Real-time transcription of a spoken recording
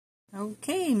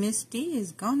Okay, Miss D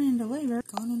has gone into labor.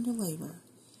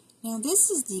 Now, this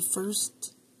is the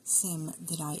first sim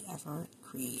that I ever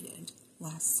created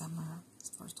last summer. It's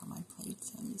the first time I played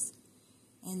Sims.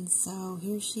 And so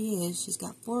here she is. She's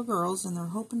got 4 girls, and they're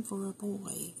hoping for a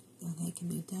boy. And they can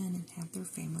be done and have their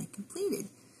family completed.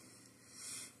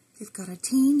 They've got a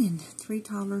teen and 3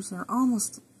 toddlers. They're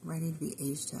almost ready to be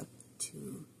aged up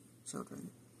to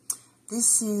children.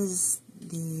 This is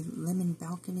the Lemon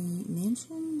Balcony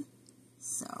Mansion.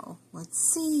 So, let's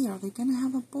see. Are they going to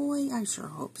have a boy? I sure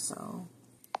hope so.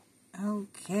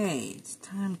 Okay, it's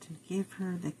time to give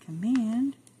her the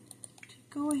command to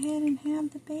go ahead and have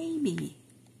the baby.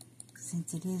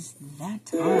 Since it is that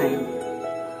time.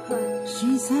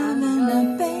 She's having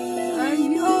a baby.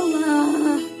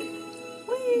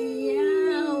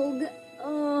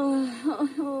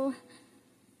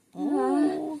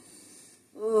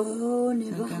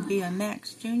 So it's going to be a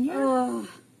Max Jr.?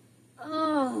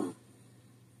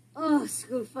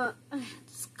 Scoofa.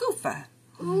 Scoofa.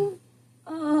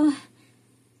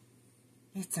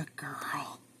 It's a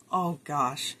girl. Oh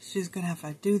gosh, she's gonna have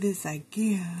to do this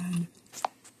again.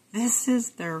 This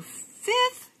is their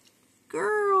 5th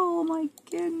girl. My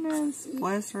goodness.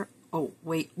 Bless her. Oh,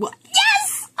 wait. What?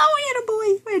 Yes! Oh, we had a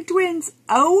boy. We had twins.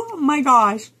 Oh my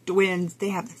gosh. Twins. They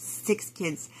have 6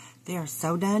 kids. They are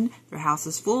so done. Their house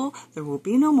is full. There will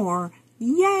be no more.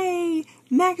 Yay!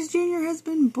 Max Jr. has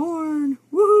been born.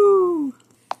 Woohoo!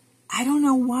 I don't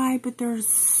know why, but there's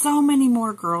so many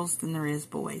more girls than there is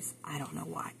boys. I don't know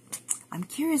why. I'm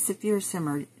curious if you're a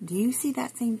simmer. Do you see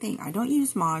that same thing? I don't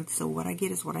use mods, so what I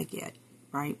get is what I get,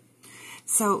 right?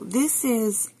 So this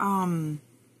is,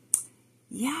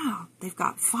 yeah, they've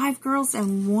got 5 girls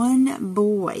and 1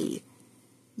 boy.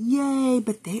 Yay,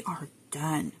 but they are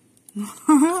done.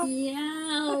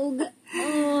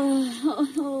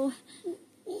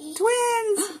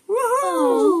 Twins!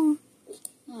 Woohoo!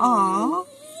 Aww.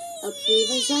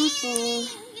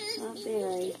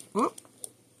 Whoop.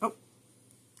 Oh,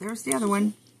 there's the other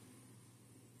one.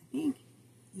 I think.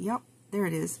 Yep, there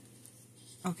it is.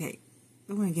 Okay,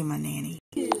 I'm going to get my nanny.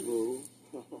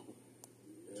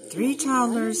 3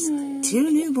 toddlers, 2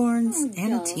 newborns,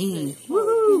 and a teen.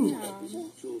 Woohoo!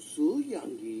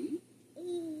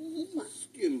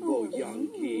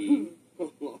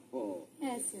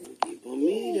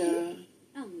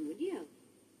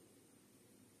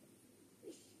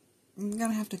 I'm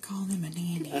gonna have to call them a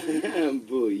nanny.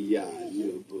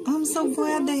 I'm so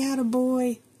glad they had a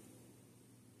boy.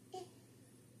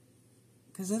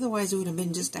 Because otherwise it would have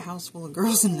been just a house full of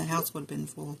girls and the house would have been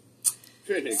full.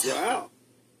 So,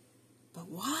 but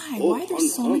why? Why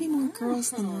there's so many more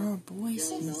girls than there are boys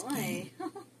in this game?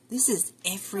 This is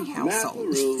every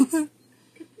household.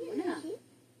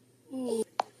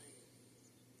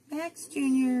 Max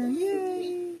Jr.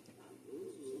 Yay!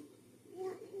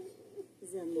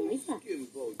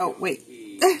 Oh, wait.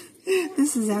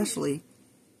 This is Ashley.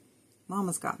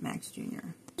 Mama's got Max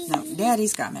Jr. No,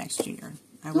 Daddy's got Max Jr.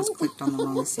 I was clicked on the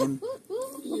wrong sim.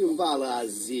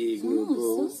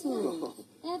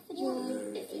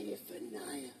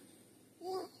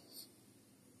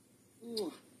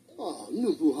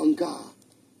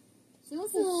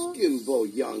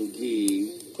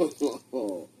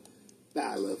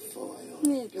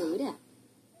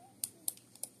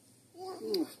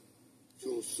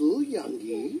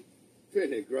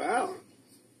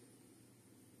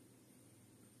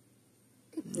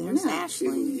 There's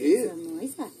Ashley.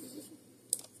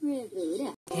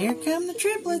 Here come the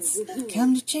triplets.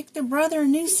 Come to check their brother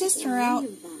and new sister out.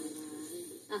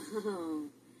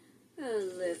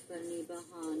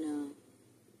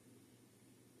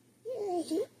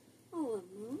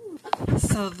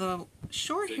 So the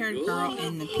short-haired girl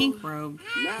in the pink robe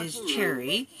is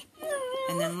Cherry,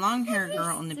 and then long-haired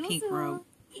girl in the pink robe.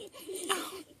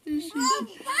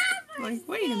 Like,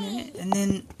 wait a minute. And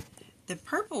then the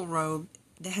purple robe,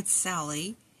 that's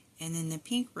Sally, and then the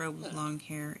pink robe with long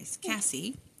hair is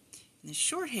Cassie, and the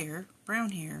short hair,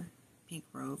 brown hair, pink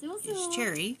robe is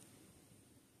Cherry,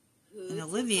 and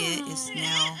Olivia is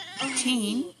now a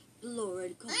teen.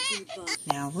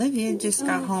 Now Olivia just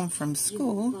got home from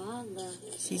school.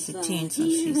 She's a teen, so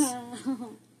she's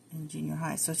in junior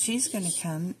high. So she's going to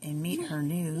come and meet her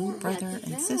new brother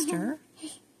and sister.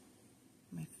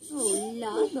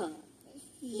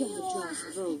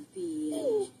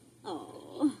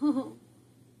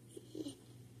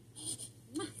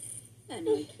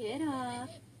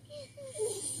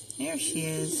 There she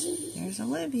is. There's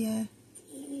Olivia.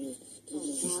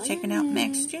 She's checking out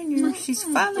Max Jr. She's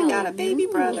finally got a baby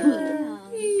brother.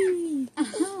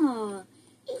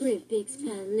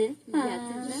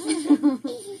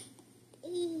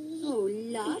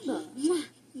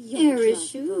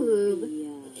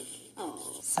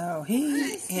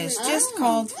 It's just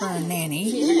called for a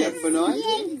nanny.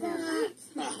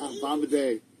 Bomb a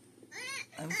day.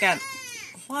 I've got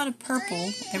a lot of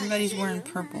purple. Everybody's wearing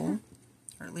purple,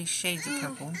 or at least shades of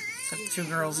purple, except 2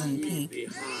 girls in pink.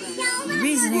 The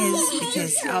reason is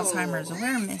because Alzheimer's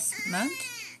Awareness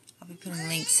Month. I'll be putting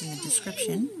links in the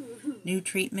description. New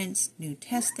treatments, new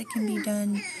tests that can be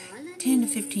done 10 to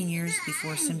 15 years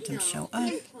before symptoms show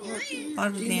up. A lot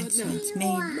of advancements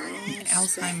made in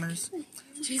Alzheimer's.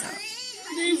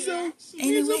 So,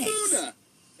 anyways,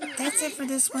 that's it for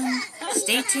this one.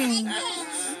 Stay tuned.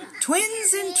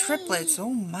 Twins and triplets.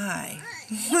 Oh my.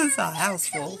 That's a house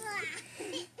full.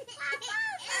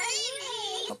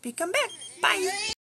 Hope you come back. Bye.